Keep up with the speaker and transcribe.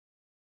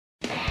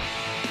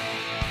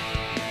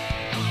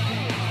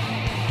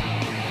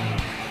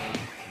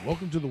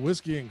Welcome to the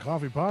Whiskey and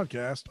Coffee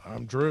Podcast.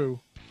 I'm Drew,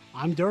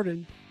 I'm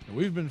Durden. and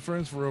we've been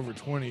friends for over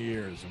 20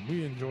 years, and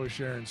we enjoy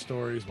sharing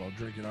stories while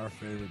drinking our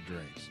favorite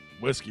drinks.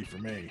 Whiskey for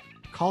me.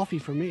 Coffee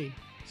for me.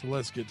 So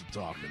let's get to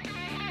talking.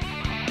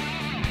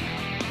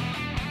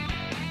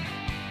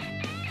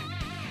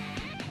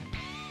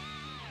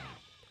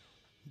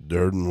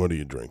 Durden, what are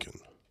you drinking?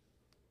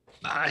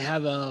 I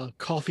have a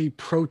coffee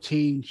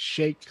protein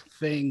shake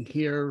thing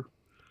here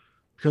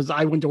because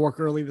I went to work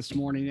early this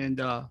morning and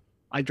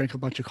I drank a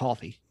bunch of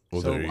coffee.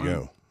 Well, there you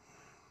go.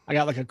 I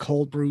got like a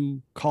cold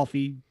brew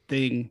coffee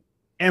thing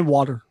and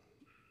water.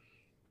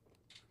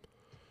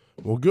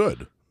 Well,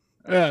 good.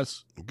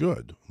 Yes.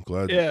 Good. I'm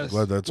glad, Yes.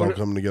 glad that's all What-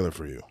 coming together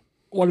for you.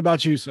 What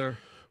about you, sir?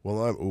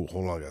 Well,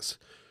 hold on, guys.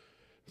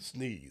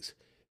 Sneeze.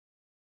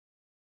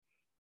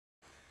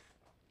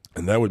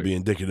 And that would be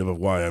indicative of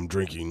why I'm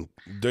drinking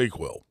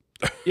Dayquil.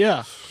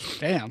 Yeah.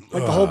 Damn.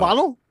 Like the whole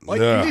bottle?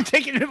 Like yeah. you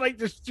taking it like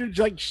this,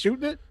 like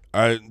shooting it?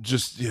 I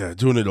just,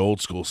 doing it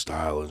old school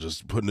style and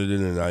just putting it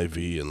in an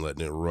IV and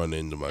letting it run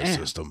into my Damn.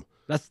 system.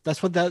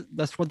 That's what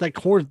that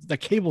cord, the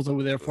cable's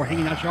over there for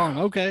hanging out your arm.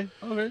 Okay.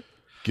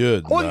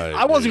 Good night.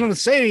 I wasn't dude. going to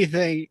say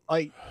anything.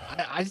 Like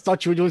I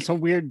thought you were doing some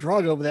weird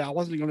drug over there. I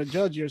wasn't going to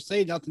judge you or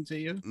say nothing to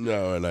you.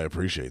 No, and I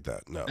appreciate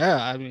that. No.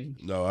 Yeah, I mean,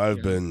 No, I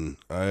have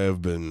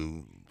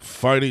been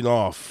fighting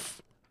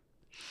off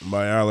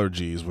my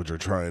allergies, which are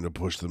trying to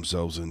push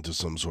themselves into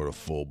some sort of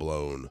full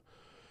blown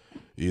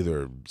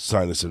either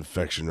sinus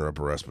infection or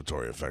upper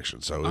respiratory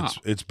infection. So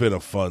it's been a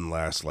fun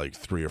last like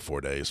 3 or 4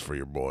 days for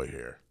your boy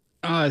here.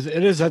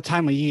 it is that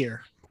time of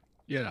year,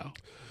 you know.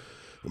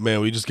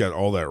 Man, we just got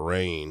all that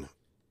rain.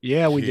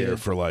 Yeah, we here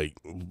did. for like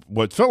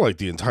what felt like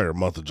the entire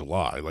month of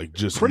July, like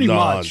just Pretty much.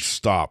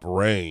 non-stop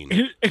rain.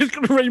 It's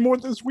going to rain more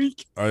this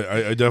week.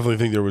 I definitely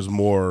think there was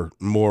more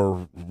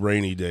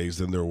rainy days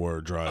than there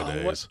were dry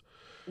days.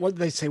 What did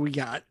they say we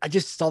got? I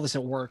just saw this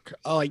at work.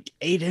 Like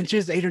 8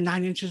 or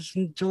 9 inches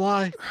in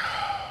July.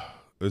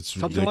 It's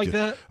Something ridiculous. like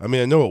that. I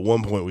mean, I know at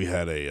one point we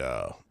had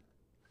a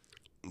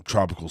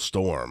tropical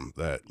storm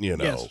that,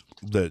 Yes.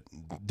 that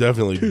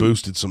definitely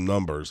boosted some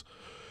numbers,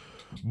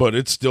 but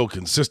it still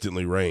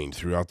consistently rained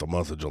throughout the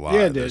month of July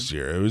Yeah, it this did.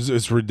 year.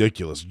 It's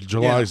ridiculous.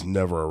 July's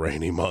never a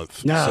rainy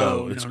month. No,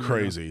 so no, it's no, no.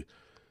 crazy.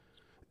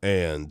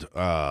 And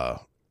I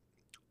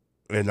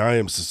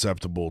am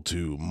susceptible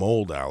to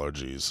mold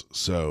allergies.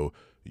 So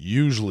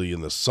usually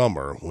in the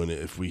summer,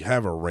 if we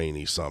have a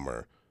rainy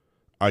summer,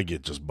 I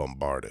get just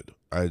bombarded.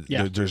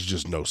 There's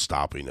just no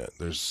stopping it.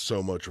 There's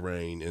so much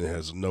rain and it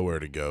has nowhere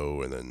to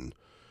go, and then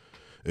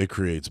it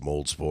creates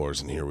mold spores,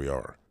 and here we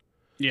are.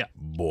 Yeah.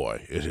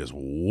 Boy, it has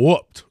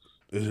whooped.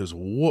 It has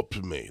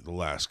whooped me the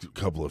last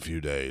couple of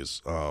few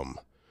days.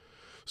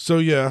 So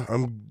yeah,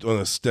 I'm on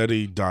a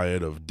steady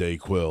diet of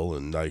Dayquil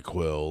and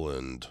NyQuil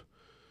and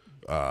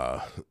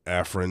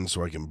Afrin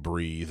so I can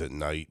breathe at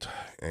night,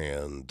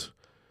 and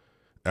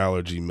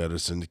allergy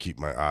medicine to keep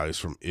my eyes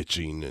from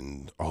itching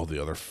and all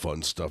the other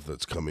fun stuff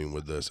that's coming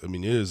with this. I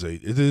mean, it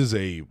is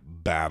a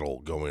battle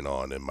going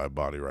on in my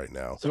body right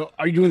now. So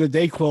are you doing the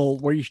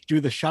Dayquil where you do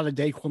the shot of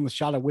Dayquil and the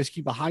shot of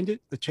whiskey behind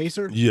it, the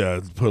chaser? Yeah,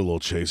 put a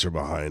little chaser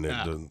behind it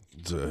Yeah.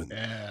 to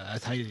Yeah,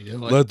 that's how you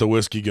do it. let the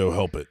whiskey go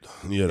help it.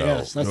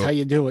 Yes, that's go, how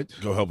you do it.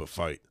 go help it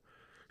fight.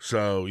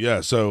 So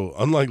yeah,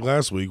 unlike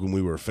last week when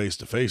we were face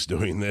to face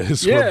doing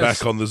this, Yes. we're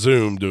back on the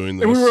Zoom doing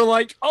this. And we were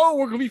like, "Oh,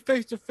 we're gonna be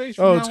face to face."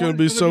 oh, it's gonna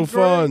be so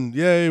fun!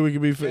 Yay, we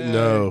can be. Yeah.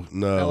 No, That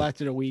no.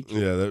 lasted a week.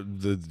 Yeah,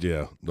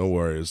 don't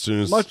worry. As soon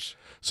as Much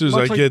I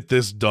like- get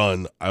this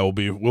done, we'll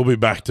be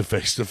back to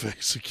face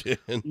again.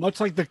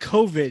 like the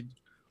COVID.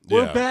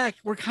 We're Yeah. back.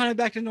 We're kind of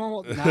back to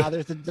normal. Nah,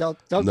 there's the Delta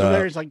No.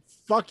 variant's like,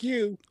 "Fuck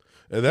you."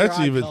 And that's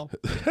Here I even go.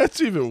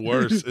 that's even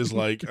worse. Is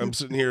like I'm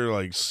sitting here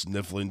like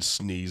sniffling,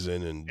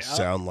 sneezing, and Yeah.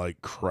 sound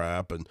like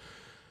crap, and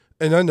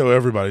I know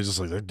everybody's just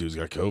like, that dude's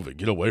got COVID.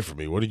 Get away from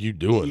me. What are you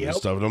doing and Yep.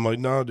 stuff? And I'm like,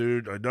 no,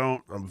 dude, I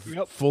don't. I'm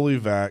Yep. fully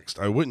vaxxed.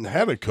 I went and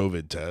had a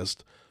COVID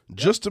test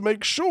just to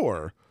make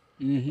sure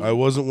Mhm. I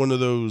wasn't one of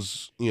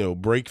those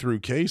breakthrough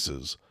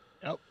cases.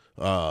 Yep.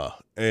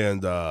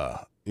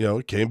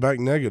 It came back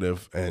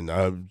negative, and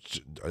that's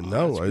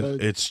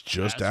good. it's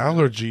just That's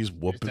allergies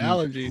whooping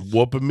allergies.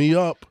 whooping me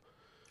up.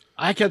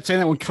 I kept saying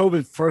that when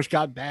COVID first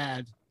got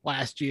bad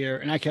last year,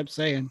 and I kept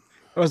saying,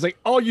 I was like,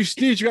 "Oh, you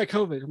sneezed, you got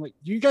COVID." I'm like,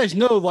 "You guys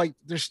know, like,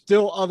 there's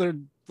still other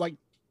like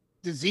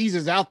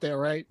diseases out there,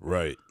 right?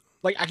 Right.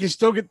 Like, I can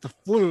still get the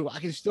flu, I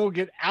can still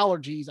get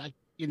allergies,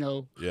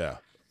 Yeah.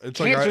 It's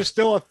cancer's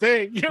still a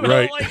thing,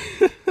 right.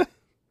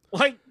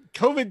 like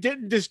COVID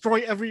didn't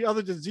destroy every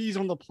other disease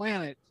on the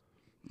planet."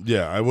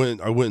 Yeah, I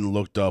went and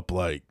looked up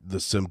like the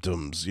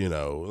symptoms,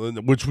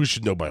 which we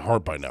should know by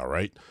heart by now,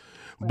 right?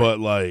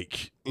 But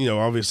like,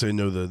 obviously I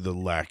know the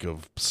lack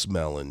of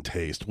smell and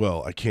taste.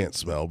 Well, I can't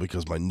smell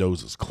because my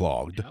nose is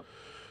clogged. Yep.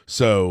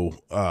 So,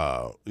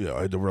 I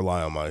had to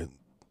rely on my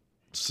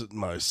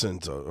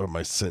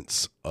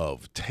sense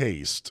of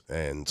taste,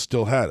 and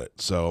still had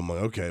it. So I'm like,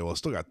 okay, well, I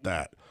still got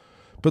that.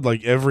 But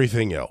like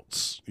everything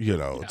else,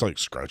 it's like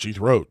scratchy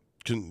throat,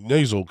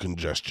 nasal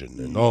congestion,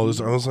 and all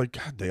this. I was like,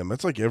 God damn,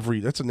 that's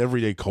an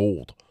everyday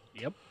cold.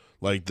 Yep.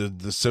 like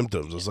the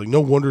symptoms. It's like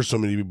no wonder so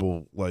many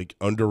people like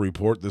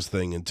underreport this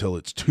thing until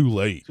it's too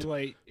late. Too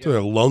late. So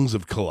their lungs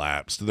have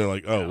collapsed, and they're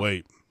like, "Oh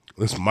wait,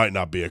 this might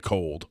not be a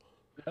cold."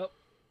 Yep.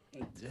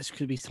 This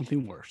could be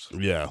something worse.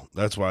 Yeah,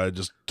 that's why I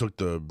just took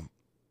the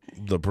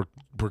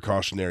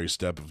precautionary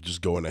step of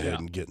just going ahead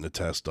and getting a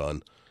test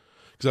done.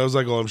 Because I was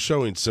like, well, I'm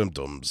showing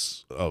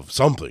symptoms of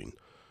something.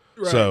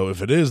 Right. So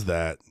if it is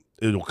that,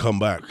 it'll come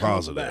back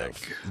positive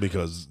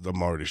because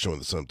I'm already showing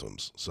the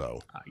symptoms.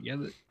 So I get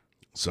it.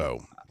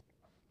 So,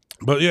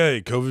 but yeah,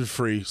 COVID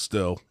free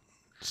still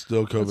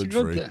COVID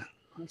free.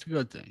 That's a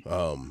good thing.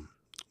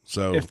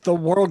 So if the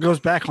world goes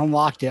back on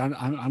lockdown,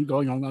 I'm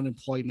going on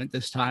unemployment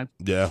this time.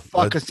 Yeah,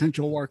 fuck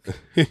essential work.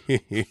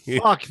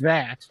 Fuck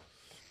that.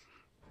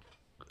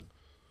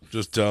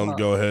 Just tell them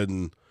go ahead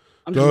and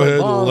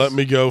let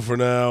me go for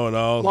now, and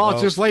I'll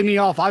just lay me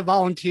off. I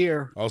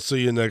volunteer. I'll see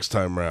you next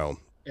time round.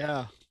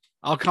 Yeah,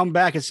 I'll come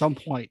back at some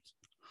point.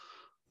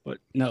 But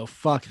no,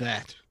 fuck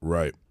that.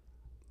 Right.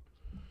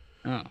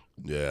 Oh.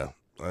 Yeah.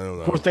 I don't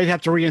know. Of course, they'd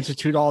have to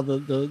reinstitute all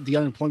the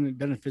unemployment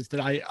benefits that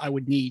I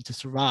would need to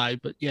survive.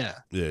 But yeah.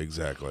 Yeah,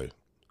 exactly.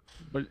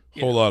 But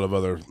whole lot of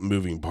other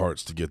moving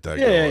parts to get that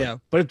going. Yeah.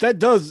 But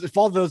if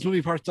all those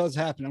moving parts does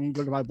happen, I'm gonna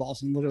go to my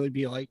boss and literally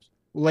be like,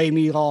 lay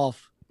me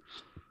off.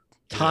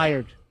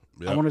 Tired.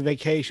 Yep. I want a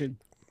vacation.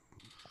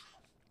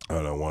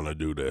 I don't want to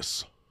do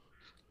this.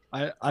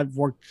 I've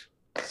worked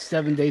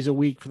 7 days a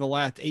week for the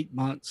last 8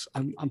 months.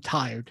 I'm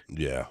tired.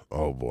 Yeah.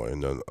 Oh boy,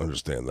 and then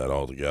understand that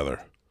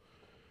altogether.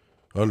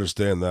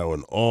 Understand that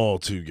one all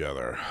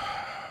together.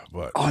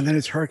 But and then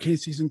it's hurricane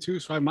season too,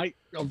 so I might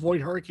avoid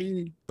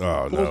hurricane.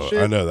 Oh bullshit.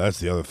 No, I know that's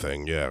the other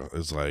thing. Yeah,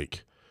 it's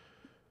like,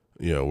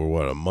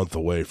 we're a month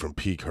away from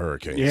peak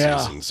hurricane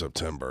season in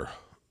September.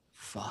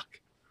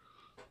 Fuck.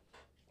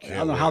 I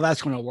don't know how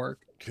that's going to work.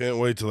 Can't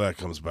wait till that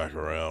comes back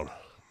around.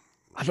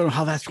 I don't know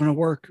how that's going to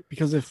work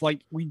because if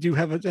we do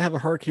have a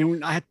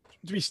hurricane, I have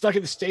to be stuck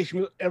at the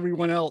station with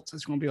everyone else.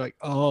 It's going to be like,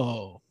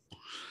 oh,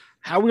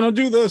 how are we going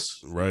to do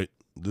this? Right.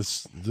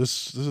 This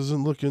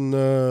isn't looking.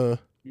 This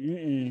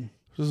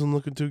isn't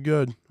looking too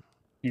good.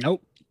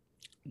 Nope.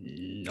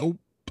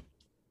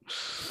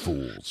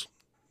 Fools.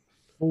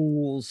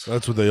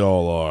 That's what they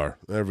all are.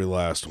 Every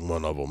last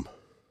one of them.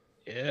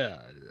 Yeah.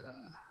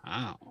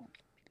 Wow.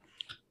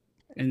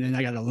 And then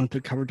I got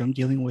Olympic coverage I'm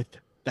dealing with.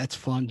 That's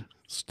fun.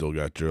 Still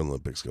got your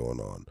Olympics going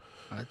on.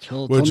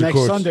 Till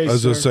next Sunday. I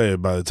was gonna say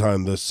by the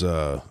time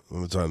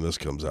this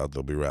comes out,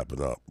 they'll be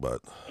wrapping up.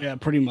 But yeah,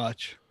 pretty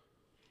much.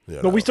 Yeah.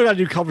 But we still got to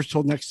do coverage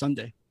till next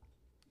Sunday.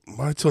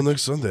 Why till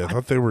next Sunday? I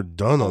thought they were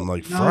done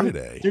on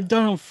Friday. They're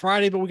done on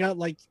Friday, but we got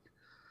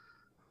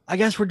I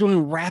guess we're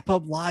doing wrap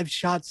up live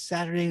shots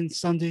Saturday and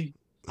Sunday.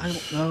 I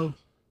don't know.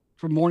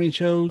 For morning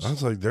shows. I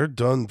was like, they're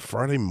done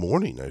Friday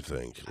morning, I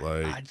think.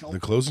 The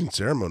closing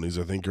ceremonies,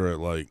 I think, are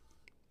at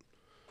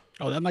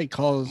that might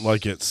cause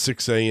at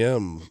 6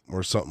 a.m.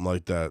 or something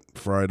like that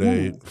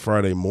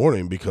Friday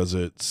morning because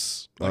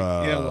it's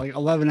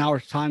 11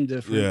 hours time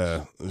difference.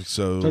 Yeah,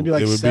 so it would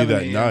be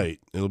that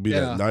night. It'll be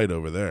that night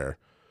over there,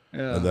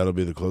 and that'll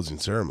be the closing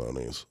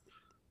ceremonies.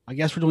 I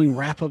guess we're doing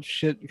wrap up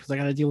shit because I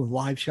got to deal with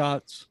live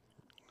shots.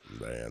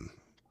 Man,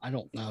 I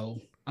don't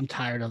know. I'm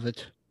tired of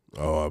it.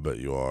 Oh, I bet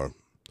you are.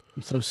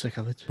 I'm so sick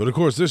of it. But of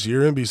course, this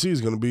year NBC is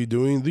going to be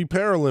doing the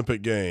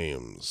Paralympic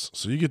Games,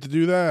 so you get to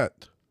do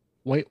that.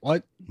 Wait,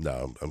 what?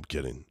 No, I'm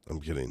kidding.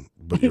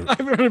 But I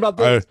haven't heard about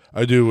this.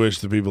 I do wish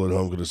the people at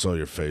home could have saw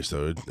your face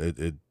though.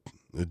 It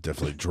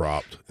definitely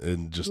dropped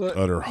in just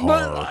utter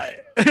horror.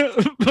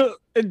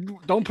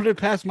 Don't put it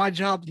past my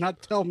job to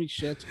not tell me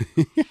shit.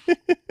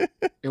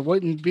 It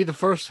wouldn't be the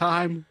first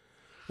time.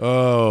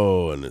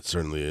 Oh, and it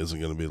certainly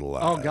isn't going to be the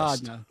last. Oh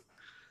God, no.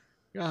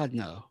 God,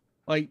 no.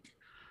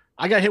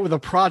 I got hit with a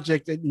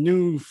project at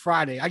noon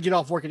Friday. I get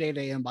off work at 8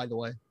 a.m., by the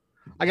way.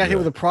 I got hit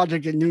with a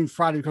project at noon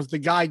Friday because the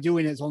guy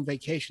doing it is on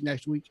vacation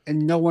next week,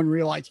 and no one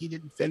realized he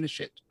didn't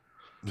finish it.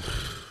 And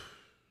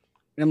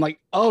I'm like,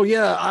 oh,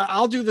 yeah,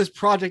 I'll do this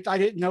project I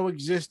didn't know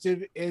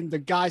existed, and the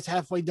guy's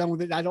halfway done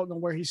with it. I don't know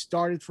where he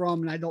started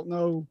from, and I don't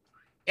know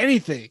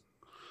anything.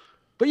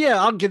 But, yeah,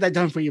 I'll get that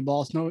done for you,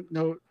 boss.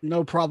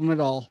 No problem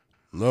at all.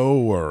 No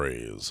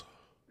worries.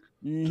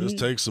 Mm-hmm. Just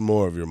take some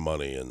more of your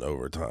money in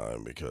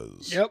overtime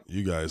because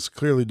you guys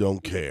clearly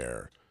don't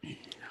care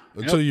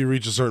until you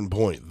reach a certain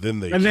point.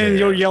 Then they then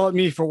you'll yell at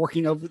me for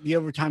working over the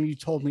overtime you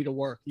told me to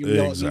work. You'll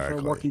yell at me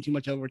for working too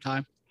much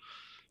overtime.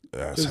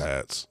 Ass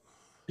hats.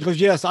 Because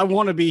yes, I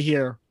want to be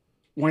here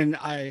when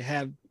I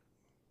haven't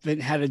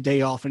had a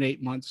day off in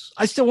 8 months.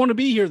 I still want to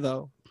be here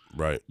though.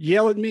 Right.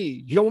 Yell at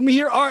me. You don't want me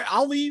here? All right,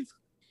 I'll leave.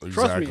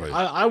 Exactly. Trust me,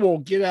 I will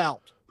get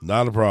out.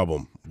 Not a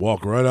problem.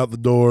 Walk right out the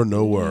door.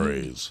 No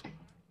worries.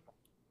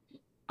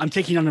 I'm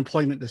taking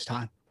unemployment this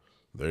time.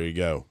 There you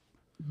go.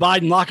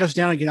 Biden, lock us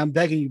down again. I'm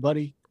begging you,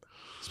 buddy.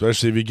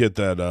 Especially if you get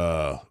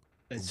that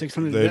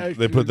 600.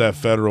 They put that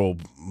federal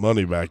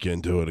money back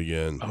into it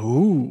again.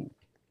 Ooh.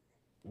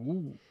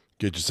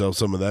 Get yourself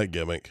some of that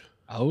gimmick.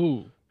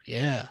 Oh,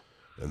 yeah.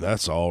 And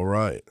that's all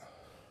right.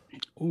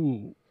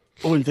 Ooh.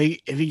 Oh, and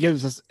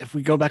if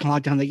we go back on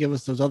lockdown, they give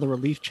us those other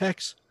relief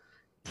checks.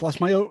 plus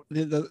my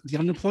the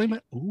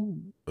unemployment.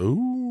 Ooh,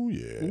 Oh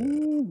yeah.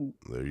 ooh.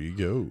 There you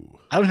go.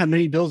 I don't have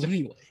many bills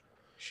anyway.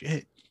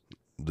 Shit,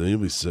 Then you'll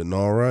be sitting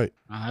all right.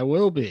 I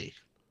will be.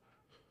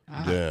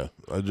 Yeah.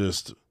 I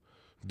just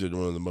did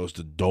one of the most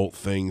adult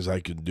things I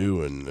could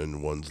do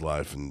in one's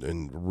life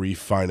and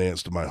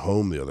refinanced my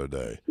home the other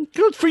day.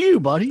 Good for you,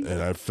 buddy.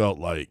 And I felt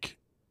like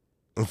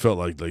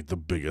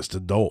the biggest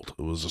adult.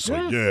 It was just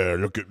like, Yeah. yeah,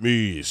 look at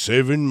me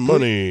saving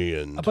money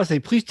I'm and about to say,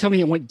 please tell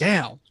me it went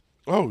down.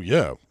 oh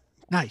yeah.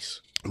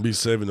 Nice. I'd be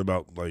saving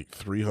about like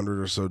 $300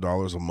 or so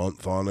a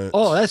month on it.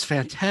 Oh, that's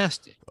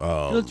fantastic.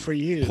 Good for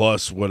you.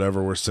 Plus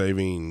whatever we're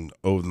saving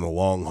over in the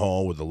long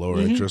haul with the lower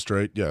interest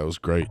rate. Yeah, it was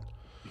great.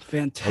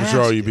 Fantastic. I'm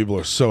sure all you people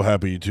are so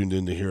happy you tuned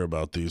in to hear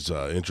about these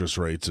interest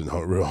rates and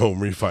home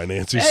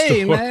refinancing Hey,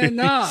 stories. man,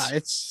 nah,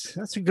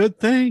 that's a good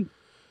thing.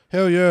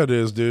 Hell yeah, it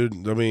is,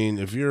 dude. I mean,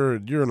 if you're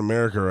in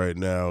America right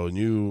now and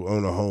you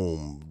own a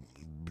home,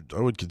 I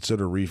would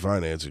consider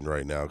refinancing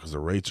right now because the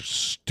rates are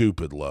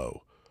stupid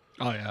low.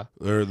 Oh yeah.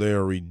 They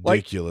are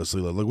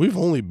ridiculously low. Look, we've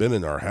only been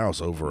in our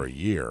house over a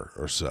year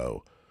or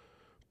so,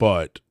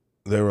 but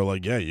they were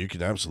like, yeah, you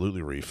can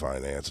absolutely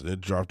refinance, and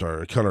it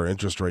cut our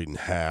interest rate in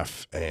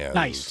half, and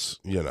Nice.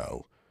 you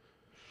know,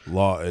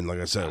 and like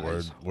I said,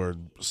 Nice. we're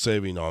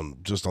saving on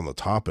the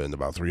top end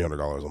about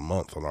 $300 a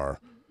month on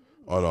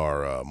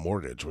our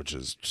mortgage, which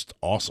is just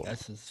awesome.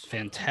 That's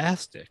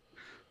fantastic.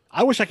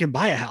 I wish I could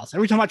buy a house.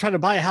 Every time I try to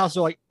buy a house,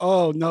 they're like,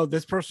 oh no,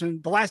 this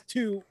person, the last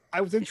two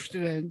I was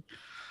interested in,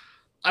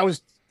 I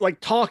was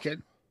like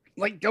talking,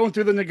 like going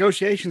through the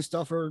negotiation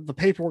stuff or the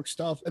paperwork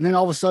stuff. And then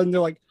all of a sudden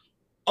they're like,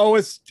 oh,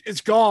 it's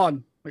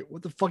gone. Wait,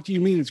 what the fuck do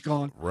you mean it's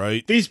gone?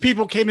 Right, These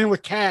people came in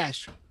with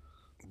cash.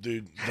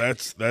 dude.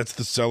 That's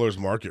the seller's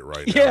market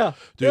right now. Yeah.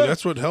 Dude, yeah.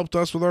 that's what helped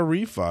us with our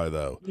refi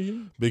though,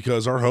 Mhm.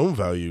 because our home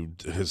value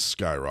has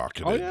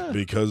skyrocketed Oh, yeah.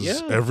 because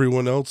Yeah.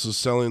 everyone else is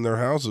selling their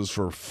houses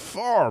for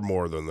far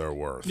more than they're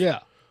worth. Yeah.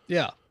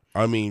 Yeah.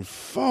 I mean,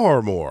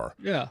 far more.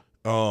 Yeah.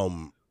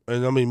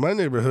 And I mean, my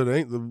neighborhood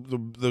ain't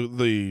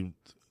the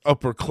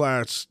upper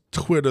class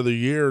twit of the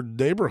year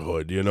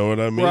neighborhood. You know what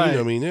I mean? Right.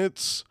 I mean,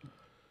 it's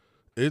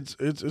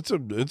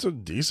a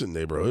decent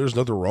neighborhood. There's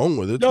nothing wrong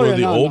with it. It's No, one yeah, of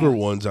the no, older no.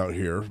 ones out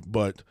here,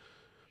 but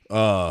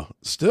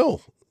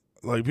still,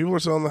 like people are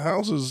selling the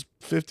houses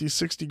 50,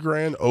 60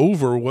 grand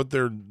over what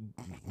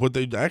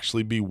they'd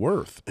actually be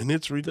worth, and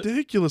it's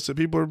ridiculous that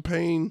people are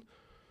paying.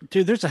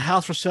 Dude, there's a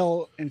house for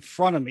sale in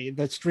front of me,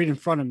 that street in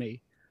front of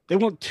me. They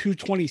want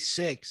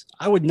 226.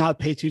 I would not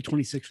pay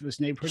 226 for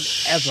this neighborhood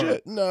ever.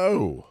 Shit,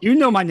 no. You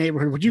know my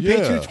neighborhood. Would you pay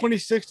Yeah.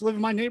 226 to live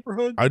in my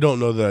neighborhood? I don't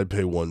know that I'd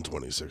pay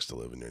 126 to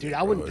live in your Dude,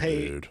 neighborhood. I wouldn't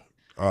pay- Dude.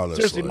 Honestly,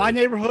 Seriously, my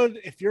neighborhood,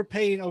 if you're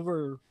paying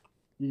over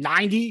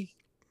 90,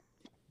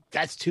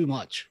 that's too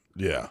much.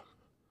 Yeah,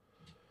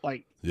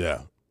 Like,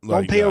 yeah.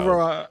 don't pay no.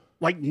 over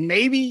like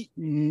maybe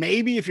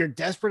if you're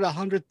desperate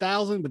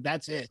 100,000, but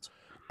that's it.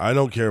 I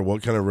don't care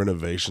what kind of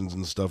renovations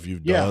and stuff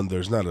you've Yeah. done.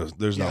 There's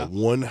Yeah. not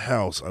one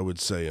house I would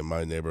say in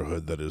my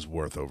neighborhood that is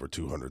worth over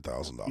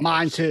 $200,000.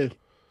 Mine too.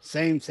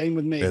 Same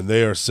with me. And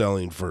they are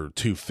selling for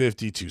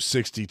 250,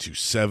 260,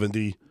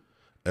 270.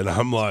 And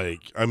I'm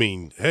like, I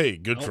mean, hey,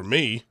 good for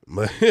me.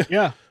 My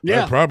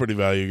yeah. property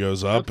value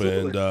goes up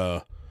Absolutely.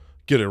 and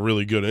get a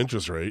really good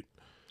interest rate.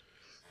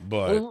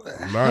 But Well,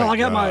 my no,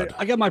 God.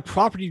 I got my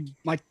property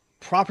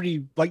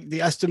like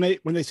the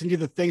estimate when they send you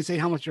the thing saying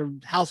how much your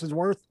house is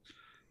worth.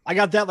 I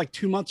got that like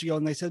 2 months ago,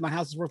 and they said my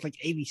house is worth like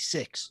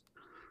 86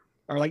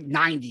 or like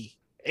 90,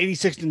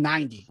 86 to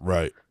 90.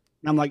 Right.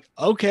 And I'm like,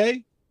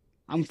 okay,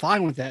 I'm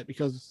fine with that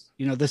because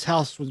this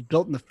house was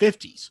built in the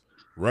 50s.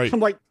 Right. I'm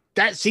like,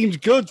 that seems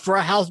good for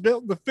a house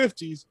built in the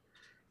 50s.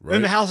 Right.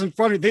 Then the house in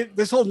front of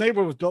this whole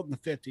neighborhood was built in the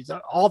 50s,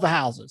 all the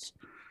houses.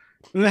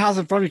 And the house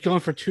in front of me going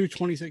for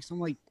 226. I'm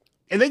like,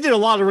 and they did a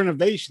lot of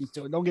renovations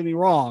to it. Don't get me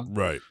wrong,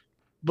 Right.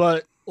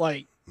 but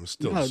like,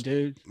 Still, no,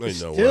 dude, ain't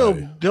it's no still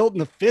way. built in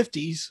the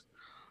 50s.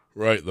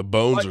 right. The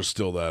bones Like, are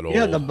still that old.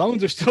 Yeah, the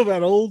bones are still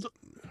that old.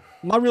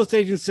 My real estate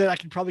agent said I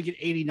could probably get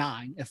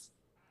 89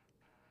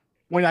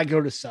 when I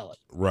go to sell it.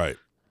 Right.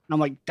 And I'm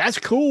like, that's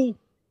cool.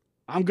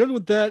 I'm good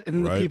with that. And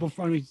then Right. the people in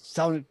front of me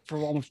selling it for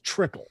almost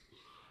triple.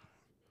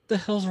 What the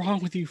hell's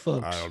wrong with you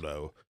folks? I don't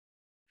know.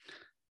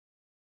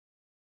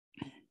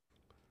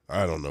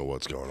 I don't know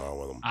what's going on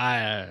with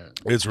them.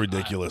 It's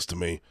ridiculous to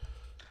me.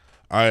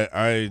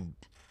 I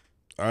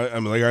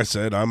mean, like I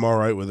said, I'm all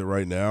right with it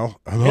right now.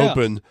 I'm Yeah.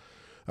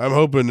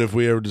 hoping if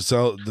we ever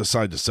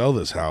decide to sell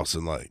this house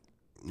in like,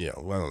 I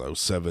don't know,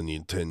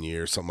 7, 10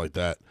 years, something like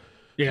that,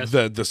 Yes.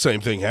 that the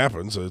same thing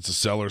happens. It's a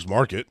seller's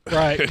market.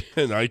 Right.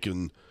 And I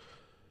can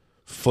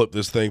flip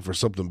this thing for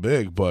something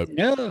big. But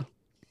Yeah.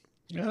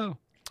 Yeah.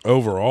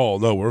 overall,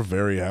 no, we're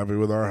very happy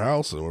with our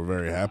house, and we're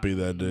very happy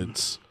that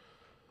it's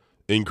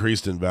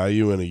increased in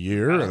value in a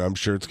year. And I'm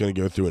sure it's going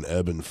to go through an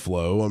ebb and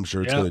flow. I'm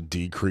sure it's Yeah. going to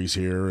decrease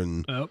here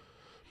and Yep.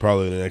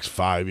 probably in the next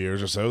 5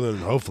 years or so. Then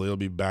hopefully it'll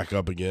be back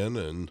up again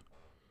and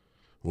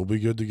we'll be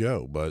good to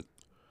go. But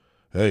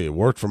hey, it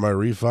worked for my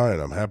refi,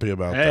 and I'm happy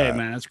about Hey, that.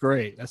 man, that's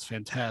great. That's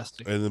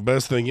fantastic. And the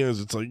best thing is,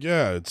 it's like,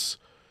 yeah, it's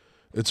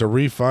it's a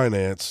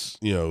refinance,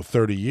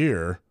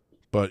 30-year,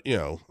 but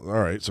all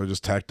right, so I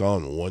just tacked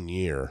on 1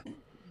 year.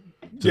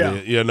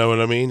 You know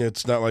what I mean?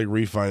 It's not like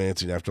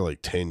refinancing after like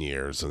 10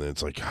 years, and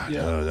it's like, God,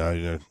 now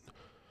you got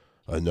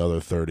another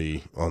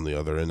 30 on the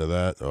other end of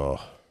that.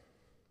 Oh,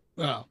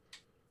 well,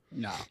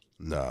 no.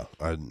 No,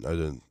 I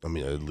didn't. I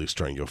mean, I'd at least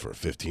try and go for a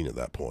 15 at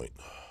that point.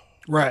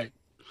 Right.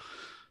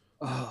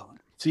 Oh,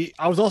 see,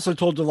 I was also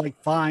told to like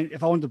find,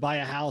 if I wanted to buy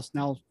a house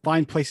now,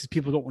 find places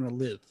people don't want to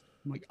live.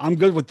 I'm like, I'm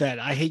good with that.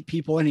 I hate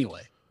people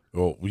anyway.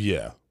 Well,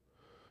 yeah.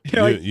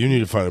 Like, you need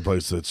to find a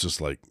place that's just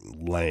like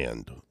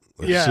land.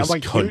 It's just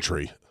like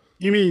country.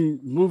 You mean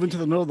move into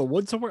the middle of the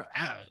woods somewhere?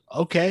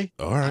 Okay.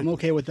 All right. I'm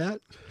okay with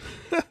that.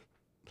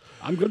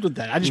 I'm good with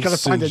that. I just got to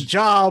find a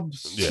job.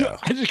 Yeah.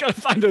 I just got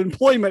to find an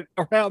employment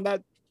around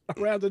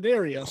an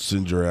area.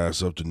 Send your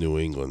ass up to New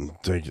England.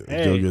 Take it.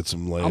 Hey, go get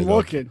some land. I'm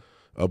looking.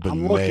 Up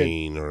in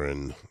Maine or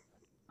in.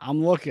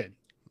 I'm looking.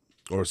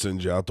 Or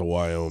send you out to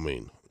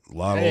Wyoming. A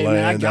lot of man,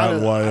 land out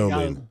in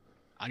Wyoming.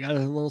 I got a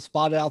little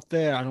spot out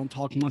there. I don't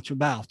talk much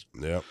about.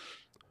 Yep.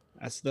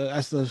 That's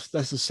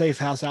the safe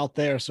house out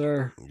there,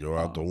 sir. Go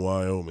out to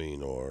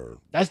Wyoming or.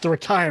 That's the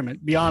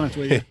retirement. Be honest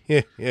with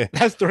you. Yeah.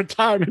 That's the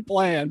retirement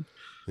plan.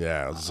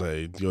 Yeah, I'd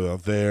say go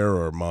out there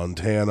or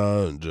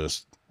Montana and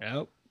just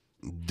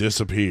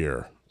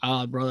disappear.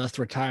 Bro, that's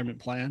the retirement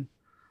plan.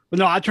 But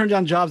no, I turned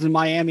down jobs in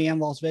Miami and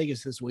Las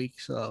Vegas this week,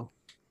 so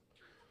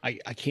I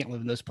can't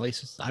live in those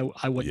places.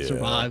 I wouldn't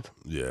survive.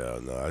 Yeah,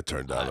 no, I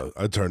turned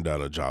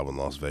down a job in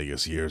Las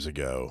Vegas years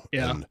ago.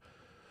 Yeah. And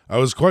I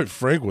was quite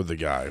frank with the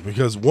guy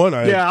because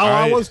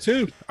I was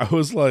too. I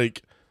was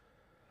like,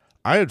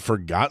 I had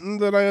forgotten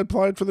that I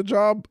applied for the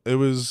job. It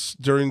was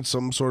during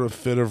some sort of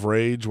fit of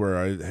rage where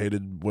I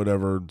hated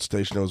whatever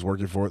station I was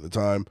working for at the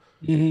time,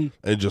 and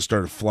just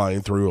started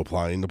flying through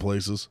applying to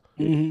places.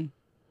 And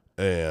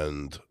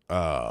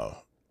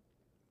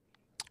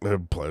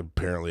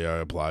apparently I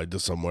applied to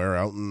somewhere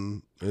out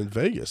in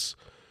Vegas,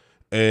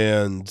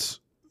 and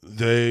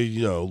they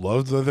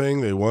loved the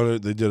thing.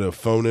 They did a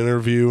phone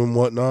interview and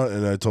whatnot,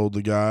 and I told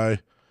the guy,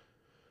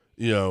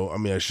 I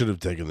mean, I should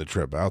have taken the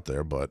trip out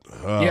there, but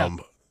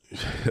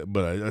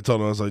but I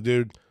told him, I was like,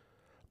 dude,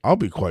 I'll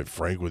be quite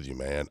frank with you,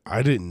 man.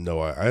 I didn't know.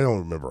 I don't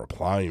remember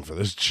applying for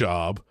this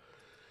job,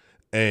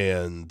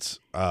 and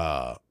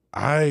I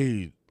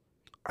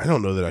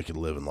don't know that I could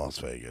live in Las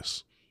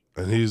Vegas.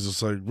 And he's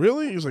just like,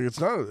 really? He's like, it's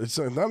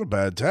not a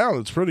bad town.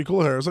 It's pretty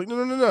cool here. I was like,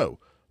 no.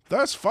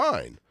 That's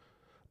fine.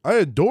 I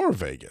adore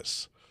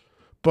Vegas.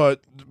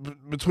 But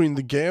between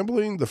the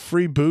gambling, the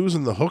free booze,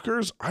 and the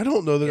hookers, I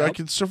don't know that I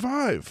could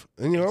survive.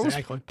 And, I was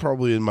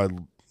probably in my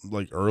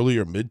early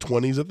or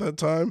mid-20s at that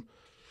time.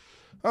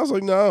 I was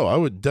like, no, I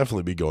would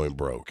definitely be going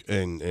broke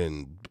and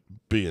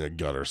be in a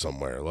gutter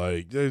somewhere.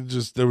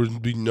 There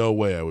would be no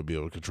way I would be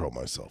able to control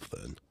myself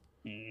then.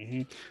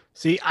 Mm-hmm.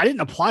 See, I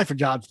didn't apply for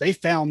jobs. They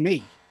found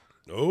me.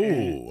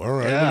 Oh, all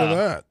right. Look at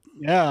that.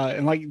 Yeah.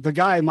 And the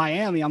guy in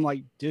Miami, I'm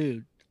like,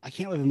 dude, I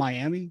can't live in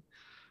Miami.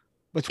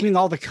 Between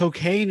all the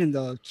cocaine and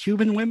the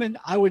Cuban women,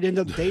 I would end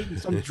up dating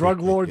some drug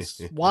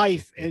lord's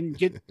wife and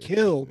get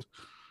killed.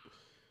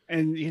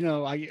 And,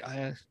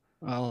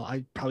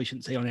 I probably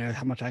shouldn't say on air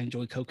how much I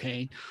enjoy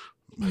cocaine.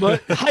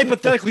 But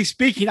hypothetically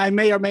speaking, I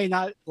may or may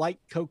not like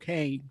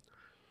cocaine.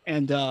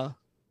 And, No,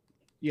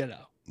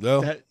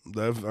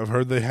 I've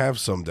heard they have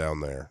some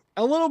down there.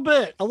 A little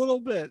bit.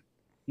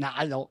 No,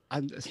 I don't.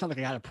 It's not like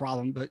I got a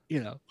problem, but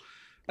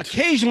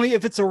occasionally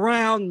if it's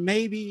around,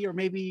 maybe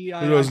he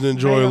doesn't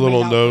enjoy a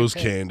little nose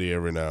candy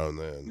every now and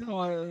then.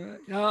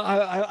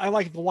 I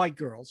like the white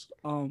girls.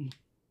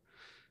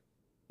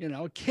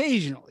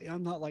 Occasionally.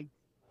 I'm not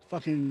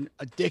fucking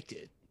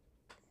addicted.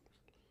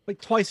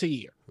 Twice a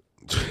year.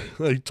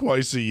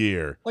 Twice a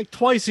year.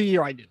 Twice a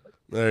year I do it.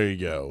 There you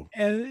go.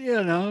 And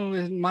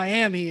in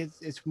Miami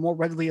it's more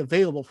readily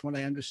available from what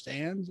I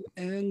understand.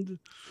 And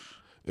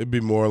it'd be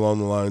more along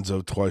the lines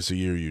of twice a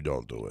year you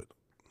don't do it.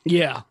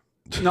 Yeah.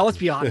 No, let's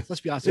be honest.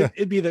 Yeah.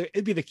 It'd be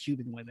the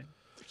Cuban women.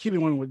 The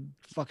Cuban women would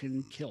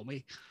fucking kill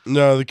me.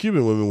 No, the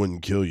Cuban women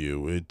wouldn't kill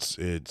you. It's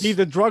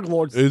the drug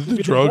lords. It's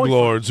the drug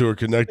lords who are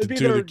connected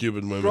to the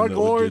Cuban women. Drug that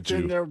lords would get you.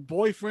 And their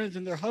boyfriends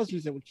and their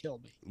husbands that would kill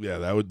me.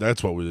 Yeah,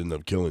 that's what would end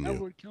up killing you.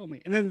 That would kill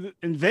me. And then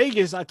in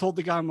Vegas, I told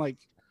the guy, I'm like,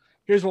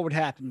 here's what would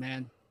happen,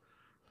 man.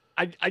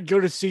 I'd go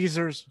to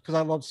Caesars because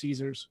I love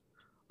Caesars.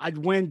 I'd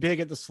win big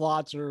at the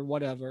slots or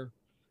whatever.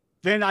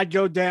 Then I'd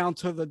go down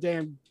to the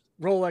damn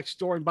Rolex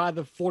store and buy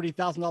the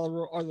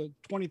 $40,000 or the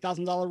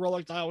 $20,000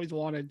 Rolex I always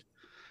wanted.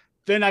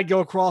 Then I'd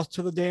go across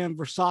to the damn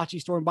Versace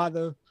store and buy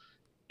the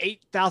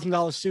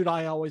 $8,000 suit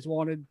I always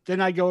wanted. Then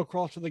I'd go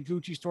across to the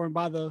Gucci store and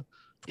buy the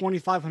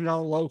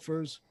 $2,500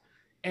 loafers.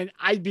 And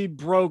I'd be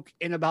broke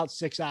in about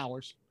 6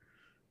 hours.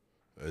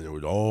 And it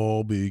would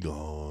all be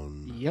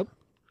gone. Yep.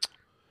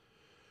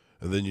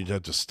 And then you'd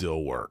have to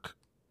still work.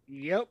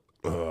 Yep.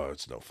 Oh,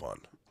 it's no fun.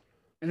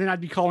 And then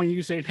I'd be calling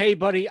you saying, hey,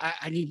 buddy,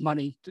 I need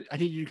money. I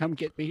need you to come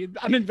get me.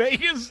 I'm in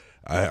Vegas.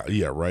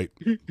 Yeah, right.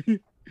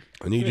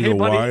 I need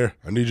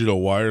you to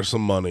wire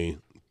some money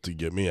to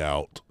get me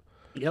out.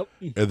 Yep.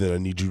 and then I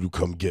need you to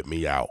come get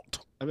me out.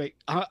 I mean,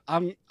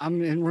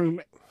 I'm in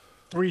room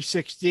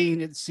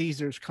 316 at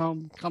Caesars.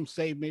 Come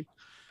save me.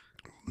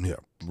 Yeah,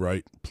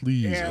 right.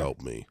 Please Yeah.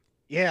 help me.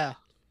 Yeah,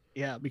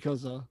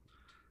 because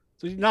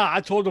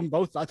I told them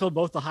both. I told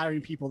both the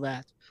hiring people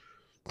that.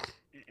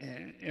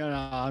 And,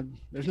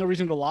 there's no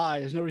reason to lie.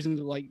 There's no reason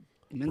to like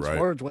mince Right.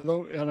 words with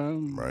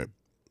them. Right.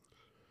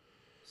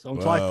 So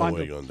until I Well, find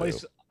what are you a gonna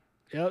place, do?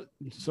 yeah.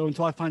 So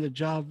until I find a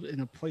job in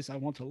a place I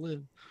want to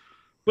live.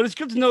 But it's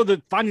good to know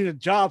that finding a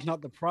job's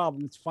not the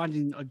problem. It's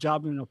finding a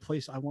job in a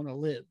place I want to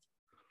live.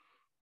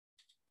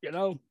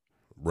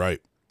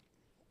 Right.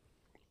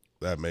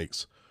 That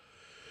makes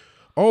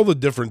all the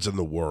difference in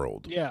the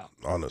world. Yeah,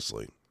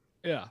 Honestly.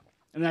 yeah.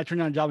 And then I turned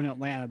down a job in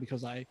Atlanta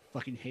because I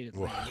fucking hated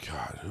Well, Atlanta.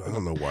 God, I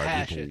don't know why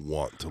Passion. people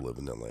want to live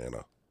in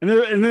Atlanta. And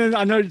then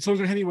I know someone's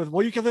gonna hit me with,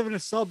 "Well, you can live in a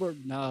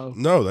suburb." No,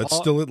 No, that's Oh,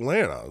 still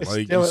Atlanta. it's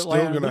Like still you're still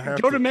Atlanta. gonna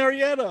have Go to. to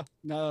Marietta.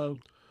 No.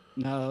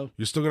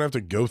 You're still gonna have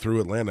to go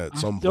through Atlanta at I'm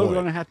some still point.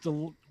 gonna have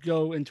to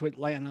go into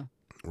Atlanta.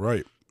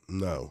 Right?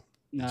 No.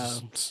 No,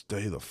 Just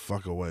stay the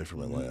fuck away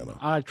from Atlanta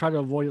I try to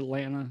avoid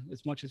Atlanta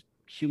as much as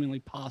humanly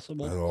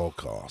possible. at all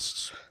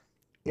costs.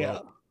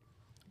 Yeah.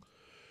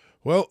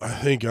 Well, I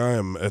think I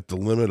am at the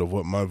limit of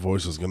what my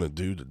voice is going to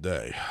do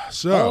today. Oh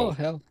So,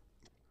 hell.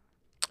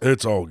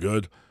 it's all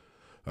good.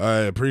 I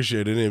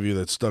appreciate any of you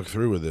that stuck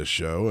through with this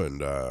show,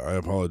 and I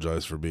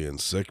apologize for being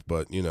sick,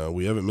 but,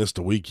 we haven't missed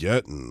a week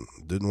yet and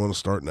didn't want to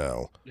start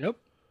now. Yep.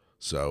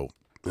 So,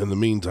 in the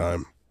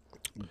meantime,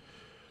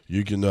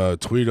 you can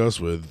tweet us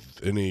with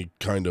any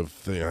kind of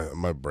thing.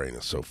 My brain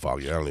is so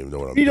foggy. I don't even know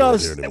what I'm Tweet doing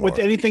us here anymore. with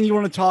anything you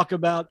want to talk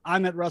about.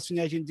 I'm at Wrestling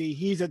Agent D.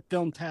 He's at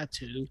Film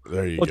Tattoo.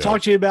 There you We'll go.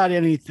 talk to you about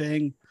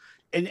anything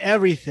and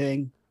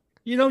everything.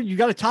 You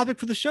got a topic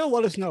for the show?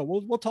 Let us know.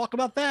 We'll talk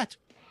about that.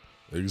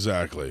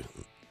 Exactly.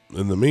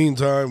 In the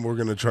meantime, we're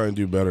going to try and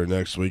do better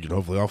next week, and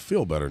hopefully I'll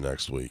feel better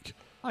next week.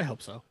 I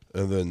hope so.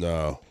 And then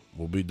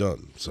we'll be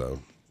done.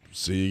 So,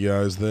 see you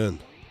guys then.